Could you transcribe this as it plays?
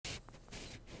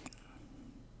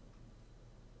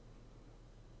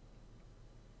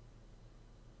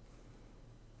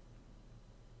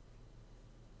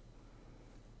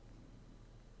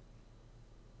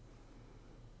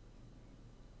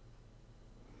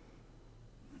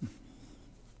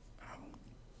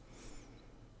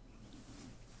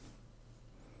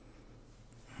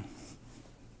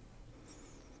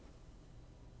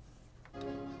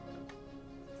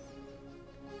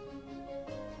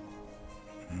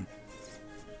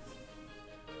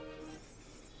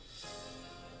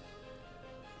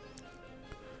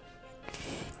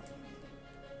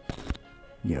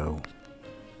Yo,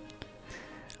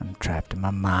 I'm trapped in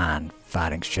my mind,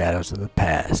 fighting shadows of the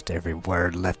past. Every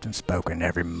word left unspoken,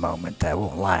 every moment that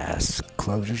won't last.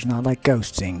 Closure's not like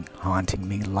ghosting, haunting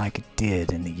me like it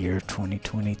did in the year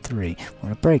 2023.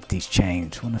 Wanna break these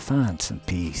chains, wanna find some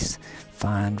peace,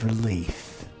 find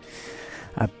relief.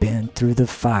 I've been through the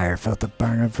fire, felt the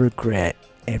burn of regret.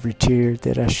 Every tear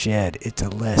that I shed, it's a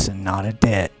lesson, not a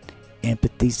debt.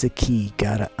 Empathy's the key,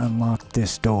 gotta unlock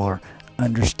this door.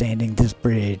 Understanding this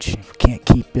bridge, can't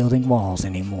keep building walls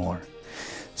anymore.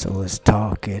 So let's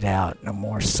talk it out, no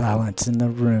more silence in the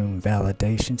room.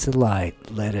 Validation's the light,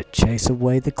 let it chase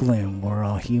away the gloom. We're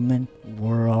all human,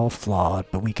 we're all flawed,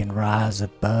 but we can rise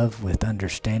above with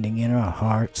understanding in our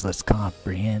hearts. Let's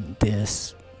comprehend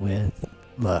this with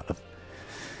love.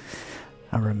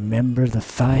 I remember the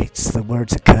fights, the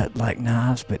words are cut like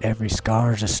knives, but every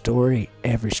scar's a story,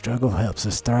 every struggle helps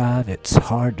us thrive. It's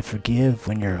hard to forgive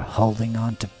when you're holding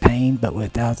on to pain, but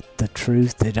without the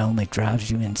truth it only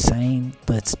drives you insane.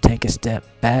 Let's take a step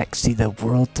back, see the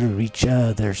world through each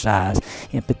other's eyes.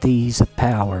 Empathy's a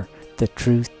power, the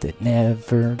truth that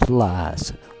never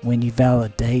lies. When you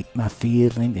validate my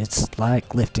feeling, it's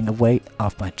like lifting a weight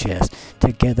off my chest.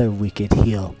 Together we could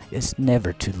heal, it's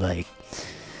never too late.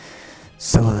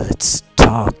 So let's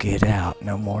talk it out,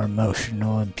 no more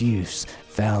emotional abuse.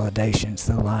 Validation's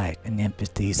the light and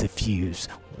empathy's the fuse.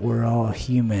 We're all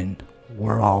human,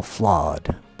 we're all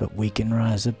flawed, but we can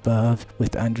rise above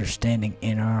with understanding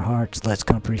in our hearts. Let's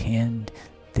comprehend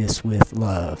this with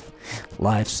love.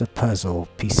 Life's a puzzle,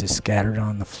 pieces scattered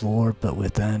on the floor, but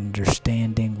with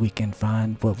understanding we can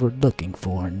find what we're looking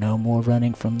for. No more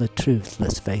running from the truth,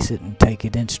 let's face it and take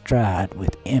it in stride.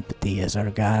 With empathy as our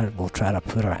guide, we'll try to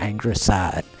put our anger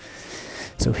aside.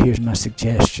 So here's my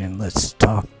suggestion, let's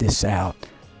talk this out.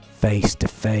 Face to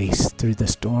face, through the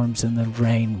storms and the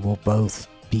rain, we'll both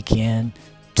begin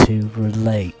to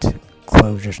relate.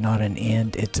 Closure's not an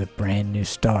end, it's a brand new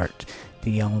start.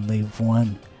 The only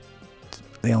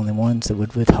ones that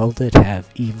would withhold it have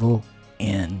evil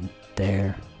in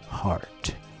their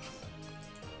heart.